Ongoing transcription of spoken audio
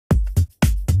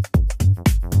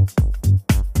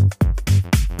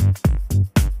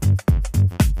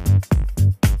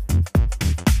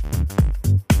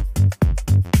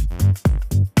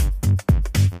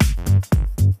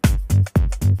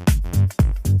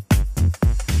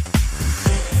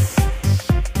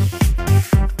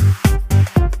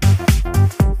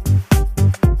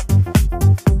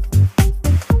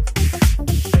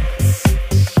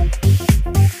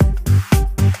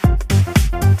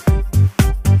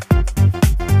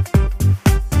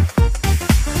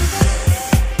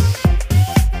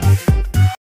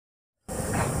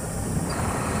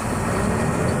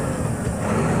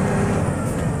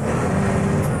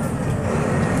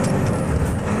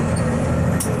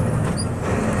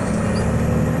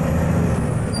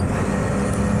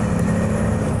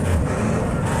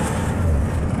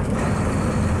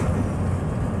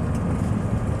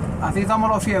Así somos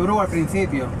los fiebrú al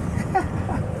principio.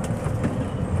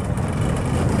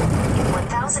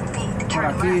 Por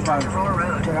aquí para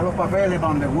pegar los papeles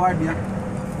para donde guardia.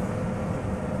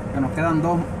 Que nos quedan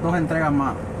dos entregas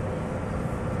más.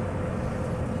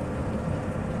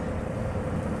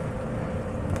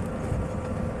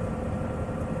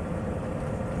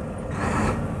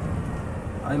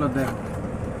 Ahí los dejo.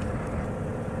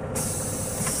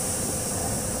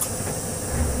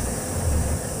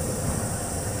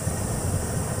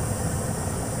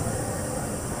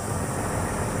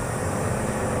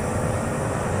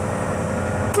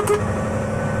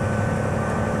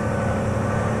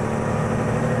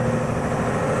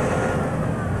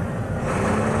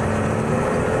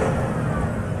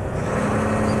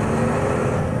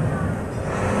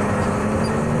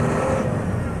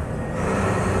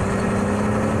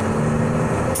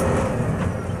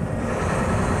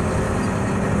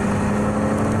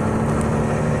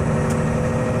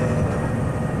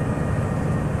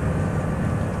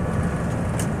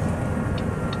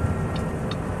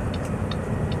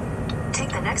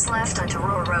 Left onto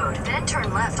Rural Road, then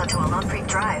turn left onto Along Creek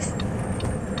Drive.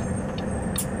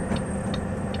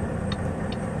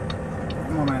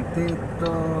 Un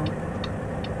momentito.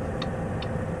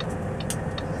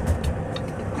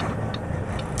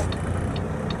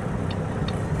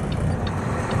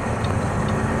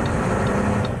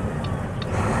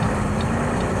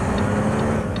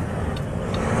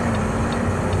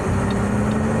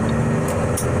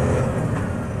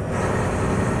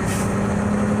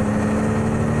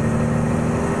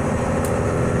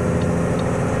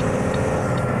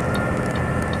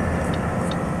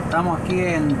 Estamos aquí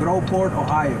en Groveport,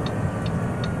 Ohio.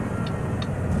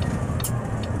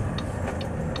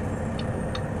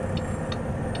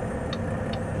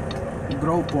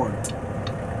 Groveport.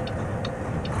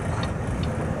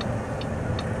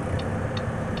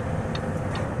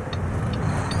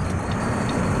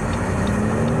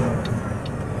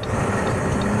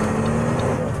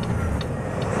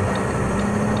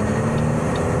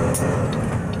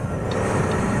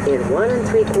 In 1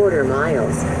 3/4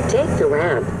 miles, take the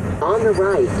ramp on the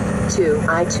right to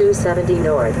I-270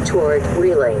 North toward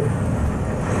Wheeling.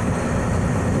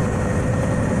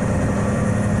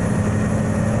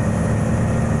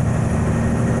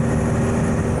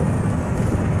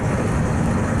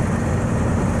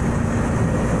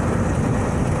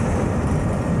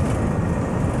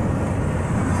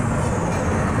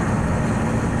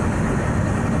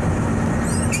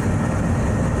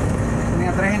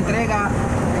 Tenía 3 entregas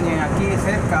aquí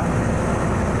cerca.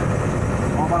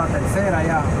 Vamos para la tercera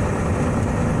ya.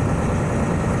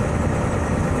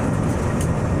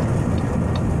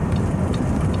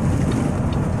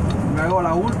 Luego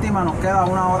la última nos queda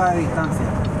 1 hora de distancia.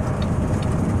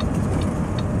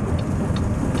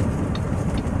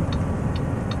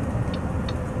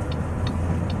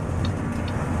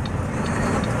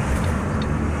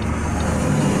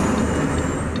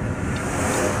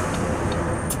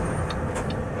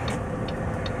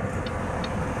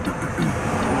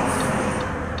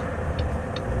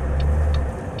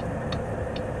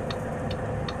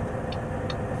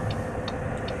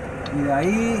 Y de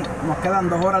ahí nos quedan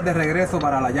 2 horas de regreso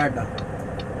para la yarda.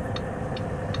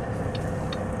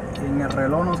 Y en el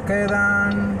reloj nos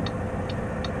quedan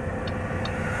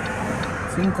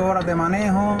 5 horas de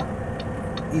manejo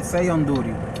y 6 on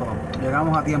duty. So,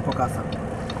 llegamos a tiempo a casa,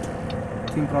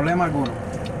 sin problema alguno.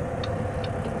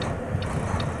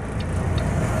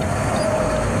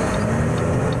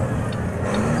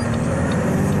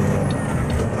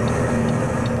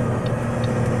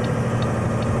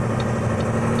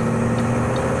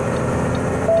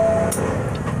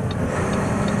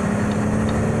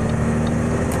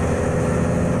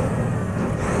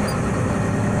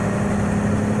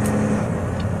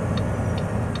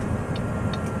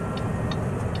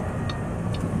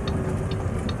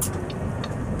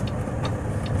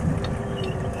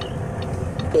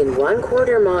 In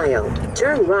 1/4 mile,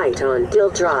 turn right on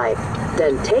Dill Drive,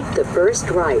 then take the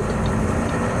first right.